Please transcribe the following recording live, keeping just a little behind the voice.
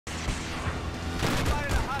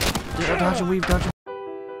Dodge and weave, dodge and...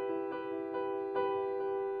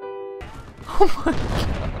 Oh my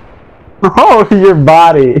god. Oh, your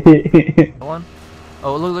body. One.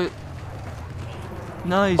 Oh, look.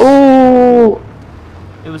 Nice. Oh.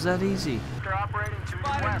 It was that easy.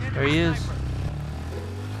 There he is.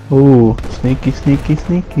 Ooh, sneaky, sneaky,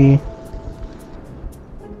 sneaky.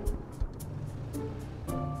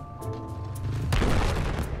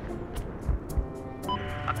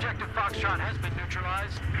 Objective Foxtrot has been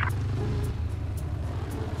neutralized.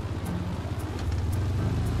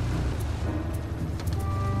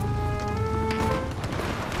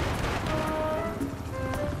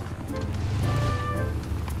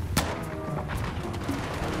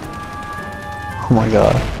 Oh my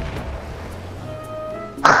god.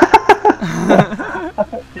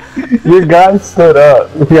 Your guy stood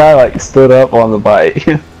up. Your guy like stood up on the bike.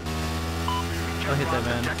 I'll hit that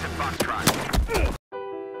man.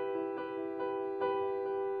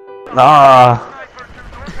 Ah.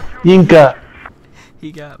 Yinka.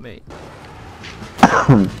 He got me.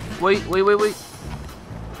 Wait.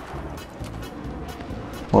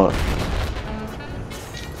 What?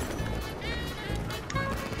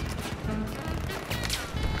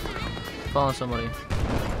 Follow somebody.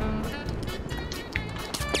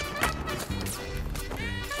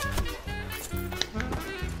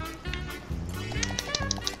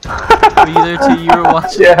 Were you there too? You were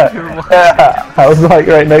watching? Yeah, You were watching. yeah. I was like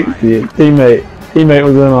right next to you. Teammate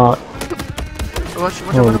was in on. Watch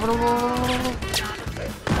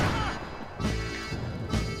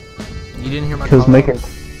You didn't hear my call?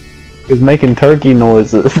 He was making turkey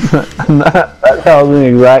noises. That tells me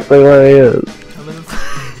exactly where he is.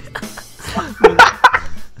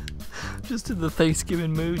 Just in the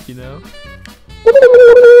Thanksgiving mood, you know?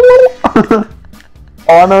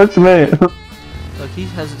 Oh, I know what you mean. Look, he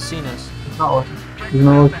hasn't seen us. You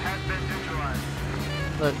know,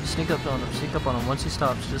 Look, sneak up on him. Once he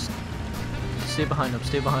stops, just stay behind him,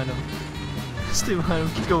 Stay behind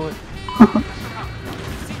him, keep going.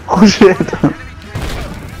 oh shit.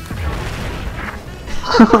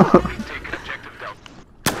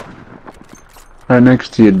 Right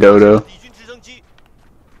next to you, Dodo.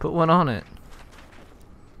 Put one on it.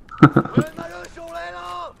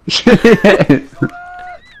 Shit.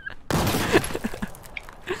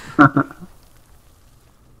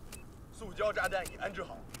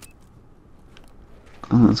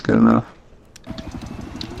 Oh, that's good enough.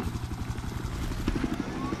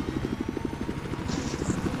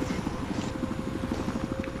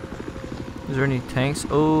 Is there any tanks?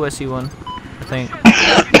 Oh, I see one. I think.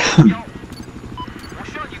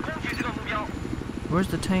 Where's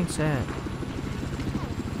the tanks at?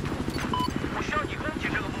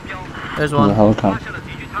 There's one.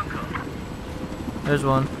 There's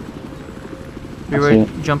one. Be ready.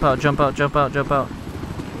 Jump out.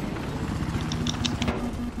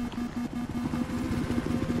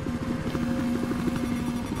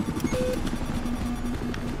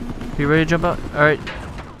 Be ready to jump out? Alright.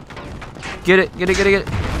 Get it.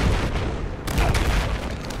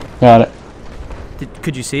 Got it.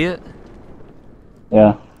 Could you see it?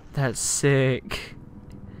 Yeah. That's sick.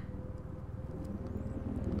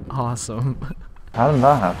 Awesome. How did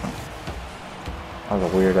that happen? That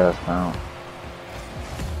was a weird ass mount.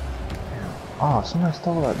 Oh, somebody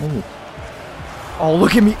stole that meat. Oh,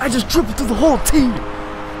 look at me. I just tripled through the whole team.